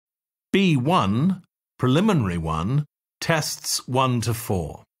B1, Preliminary 1, Tests 1 to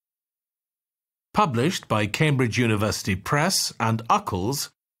 4. Published by Cambridge University Press and Uckles,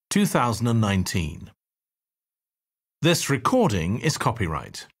 2019. This recording is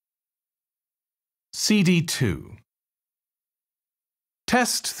copyright. CD 2.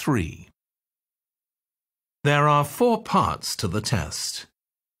 Test 3. There are 4 parts to the test.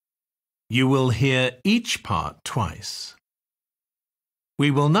 You will hear each part twice. We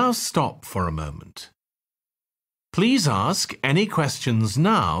will now stop for a moment. Please ask any questions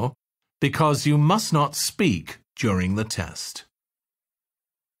now because you must not speak during the test.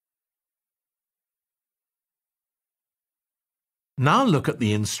 Now look at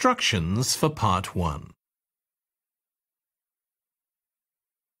the instructions for Part 1.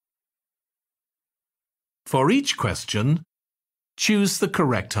 For each question, choose the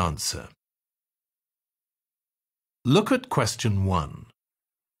correct answer. Look at question 1.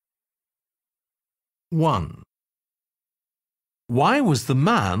 1. Why was the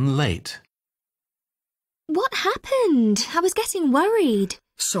man late? What happened? I was getting worried.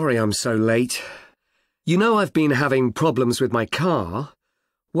 Sorry I'm so late. You know I've been having problems with my car?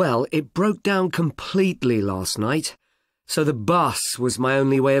 Well, it broke down completely last night, so the bus was my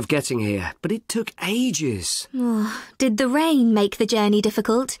only way of getting here, but it took ages. Oh, did the rain make the journey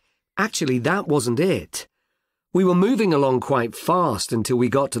difficult? Actually, that wasn't it. We were moving along quite fast until we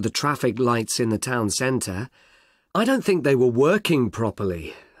got to the traffic lights in the town centre. I don't think they were working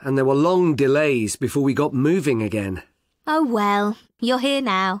properly, and there were long delays before we got moving again. Oh well, you're here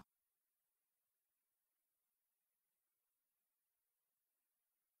now.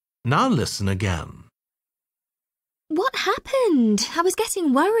 Now listen again. What happened? I was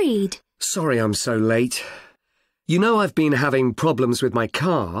getting worried. Sorry I'm so late. You know I've been having problems with my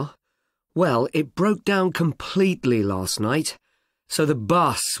car? Well, it broke down completely last night, so the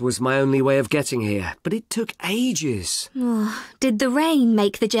bus was my only way of getting here, but it took ages. Oh, did the rain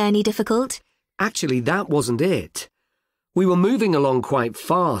make the journey difficult? Actually, that wasn't it. We were moving along quite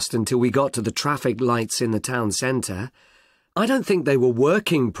fast until we got to the traffic lights in the town centre. I don't think they were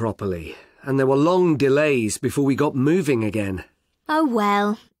working properly, and there were long delays before we got moving again. Oh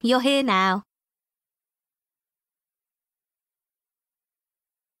well, you're here now.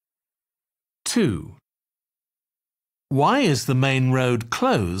 Two. Why is the main road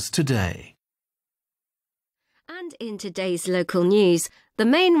closed today? And in today's local news, the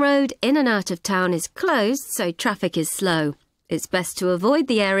main road in and out of town is closed, so traffic is slow. It's best to avoid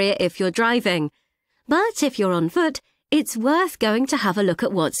the area if you're driving. But if you're on foot, it's worth going to have a look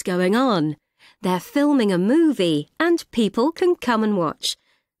at what's going on. They're filming a movie, and people can come and watch.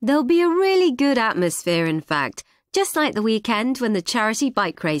 There'll be a really good atmosphere, in fact, just like the weekend when the charity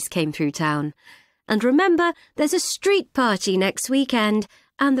bike race came through town. And remember, there's a street party next weekend,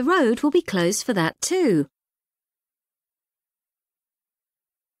 and the road will be closed for that too.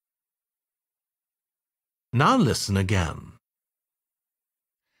 Now listen again.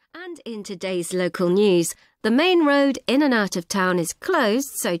 And in today's local news, the main road in and out of town is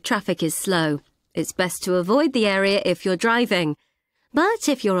closed, so traffic is slow. It's best to avoid the area if you're driving. But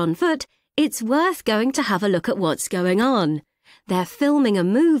if you're on foot, it's worth going to have a look at what's going on. They're filming a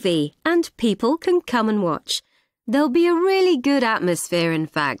movie, and people can come and watch. There'll be a really good atmosphere, in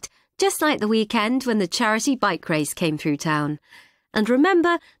fact, just like the weekend when the charity bike race came through town. And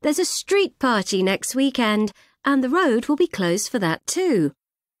remember, there's a street party next weekend, and the road will be closed for that too.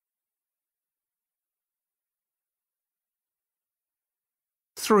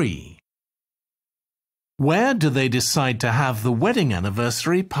 Three. Where do they decide to have the wedding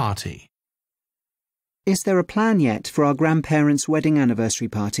anniversary party? Is there a plan yet for our grandparents' wedding anniversary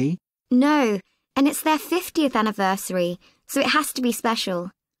party? No, and it's their 50th anniversary, so it has to be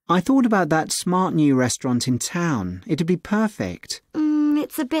special. I thought about that smart new restaurant in town. It'd be perfect.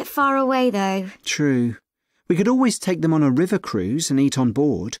 It's a bit far away though. True. We could always take them on a river cruise and eat on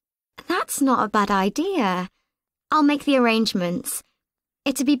board. That's not a bad idea. I'll make the arrangements.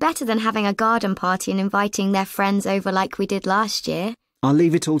 It'd be better than having a garden party and inviting their friends over like we did last year. I'll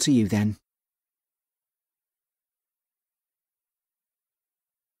leave it all to you then.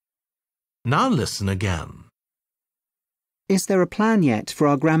 Now listen again. Is there a plan yet for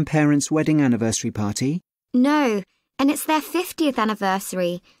our grandparents' wedding anniversary party? No, and it's their 50th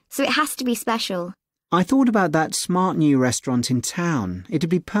anniversary, so it has to be special. I thought about that smart new restaurant in town.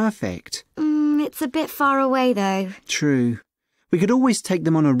 It'd be perfect. It's a bit far away though. True. We could always take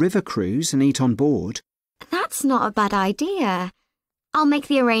them on a river cruise and eat on board. That's not a bad idea. I'll make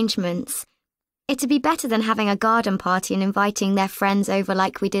the arrangements. It'd be better than having a garden party and inviting their friends over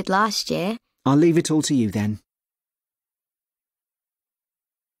like we did last year. I'll leave it all to you then.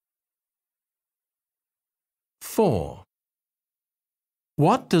 4.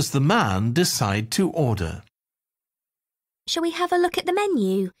 What does the man decide to order? Shall we have a look at the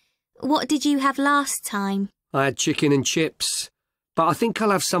menu? What did you have last time? I had chicken and chips, but I think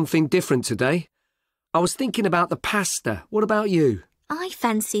I'll have something different today. I was thinking about the pasta. What about you? I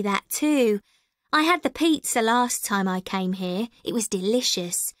fancy that too. I had the pizza last time I came here. It was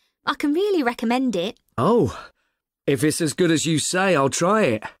delicious. I can really recommend it. Oh, if it's as good as you say, I'll try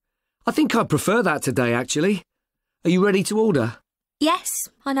it. I think I'd prefer that today, actually. Are you ready to order? Yes,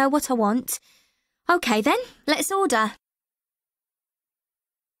 I know what I want. OK then, let's order.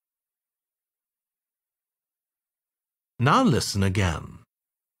 Now listen again.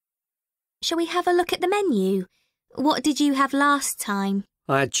 Shall we have a look at the menu? What did you have last time?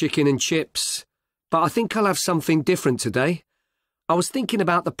 I had chicken and chips, but I think I'll have something different today. I was thinking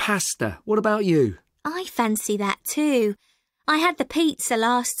about the pasta. What about you? I fancy that too. I had the pizza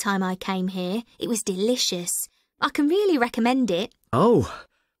last time I came here. It was delicious. I can really recommend it. Oh,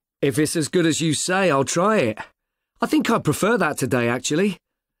 if it's as good as you say, I'll try it. I think I'd prefer that today, actually.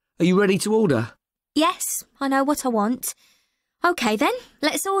 Are you ready to order? Yes, I know what I want. OK then,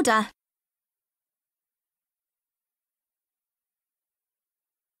 let's order.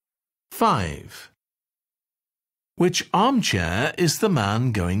 Five. Which armchair is the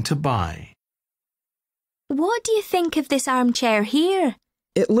man going to buy? What do you think of this armchair here?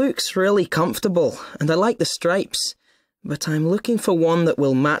 It looks really comfortable and I like the stripes, but I'm looking for one that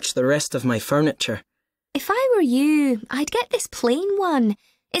will match the rest of my furniture. If I were you, I'd get this plain one.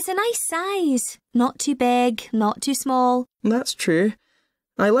 It's a nice size. Not too big, not too small. That's true.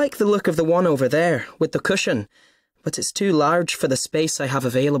 I like the look of the one over there with the cushion, but it's too large for the space I have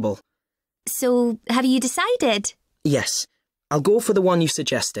available. So, have you decided? Yes, I'll go for the one you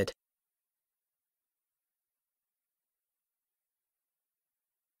suggested.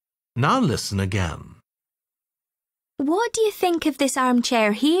 Now listen again. What do you think of this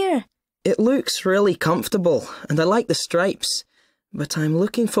armchair here? It looks really comfortable and I like the stripes, but I'm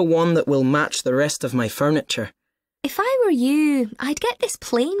looking for one that will match the rest of my furniture. If I were you, I'd get this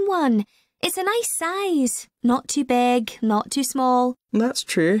plain one. It's a nice size. Not too big, not too small. That's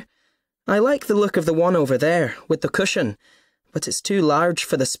true. I like the look of the one over there with the cushion, but it's too large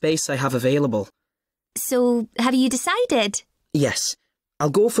for the space I have available. So, have you decided? Yes, I'll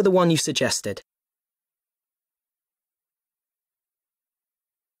go for the one you suggested.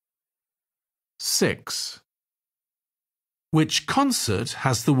 Six. Which concert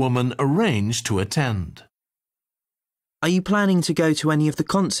has the woman arranged to attend? Are you planning to go to any of the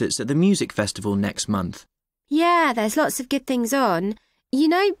concerts at the music festival next month? Yeah, there's lots of good things on. You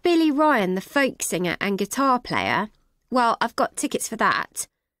know Billy Ryan, the folk singer and guitar player? Well, I've got tickets for that.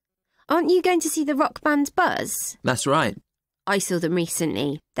 Aren't you going to see the rock band Buzz? That's right. I saw them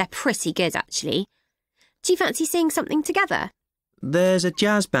recently. They're pretty good, actually. Do you fancy seeing something together? There's a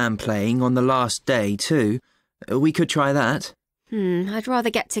jazz band playing on the last day too. We could try that. I'd rather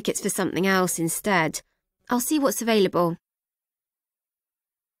get tickets for something else instead. I'll see what's available.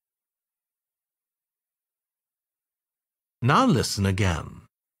 Now listen again.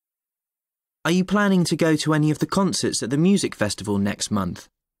 Are you planning to go to any of the concerts at the music festival next month?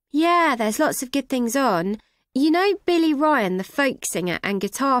 Yeah, there's lots of good things on. You know Billy Ryan, the folk singer and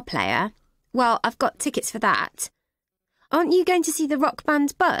guitar player? Well, I've got tickets for that. Aren't you going to see the rock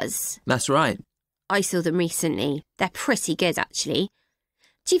band Buzz? That's right. I saw them recently. They're pretty good, actually.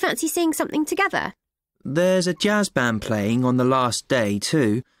 Do you fancy seeing something together? There's a jazz band playing on the last day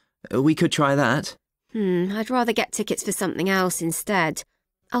too. We could try that. I'd rather get tickets for something else instead.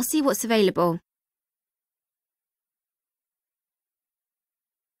 I'll see what's available.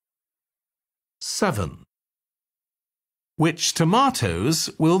 Seven. Which tomatoes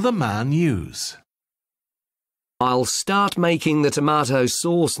will the man use? I'll start making the tomato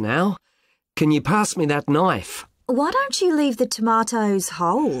sauce now. Can you pass me that knife? Why don't you leave the tomatoes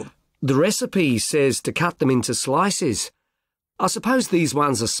whole? The recipe says to cut them into slices. I suppose these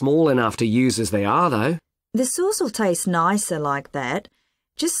ones are small enough to use as they are, though. The sauce will taste nicer like that.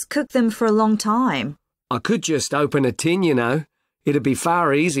 Just cook them for a long time. I could just open a tin, you know. It'd be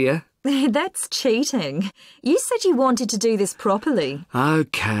far easier. That's cheating. You said you wanted to do this properly.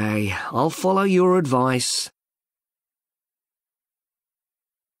 OK, I'll follow your advice.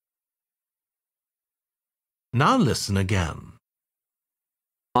 Now listen again.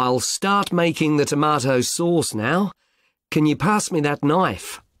 I'll start making the tomato sauce now. Can you pass me that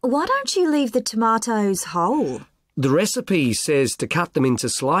knife? Why don't you leave the tomatoes whole? The recipe says to cut them into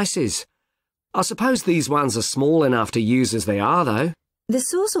slices. I suppose these ones are small enough to use as they are, though. The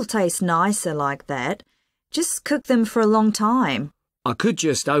sauce will taste nicer like that. Just cook them for a long time. I could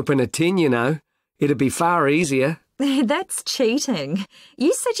just open a tin, you know. It'd be far easier. That's cheating.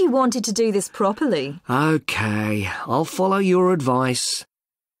 You said you wanted to do this properly. OK, I'll follow your advice.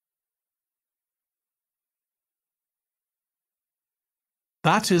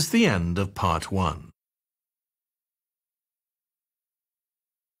 That is the end of part 1.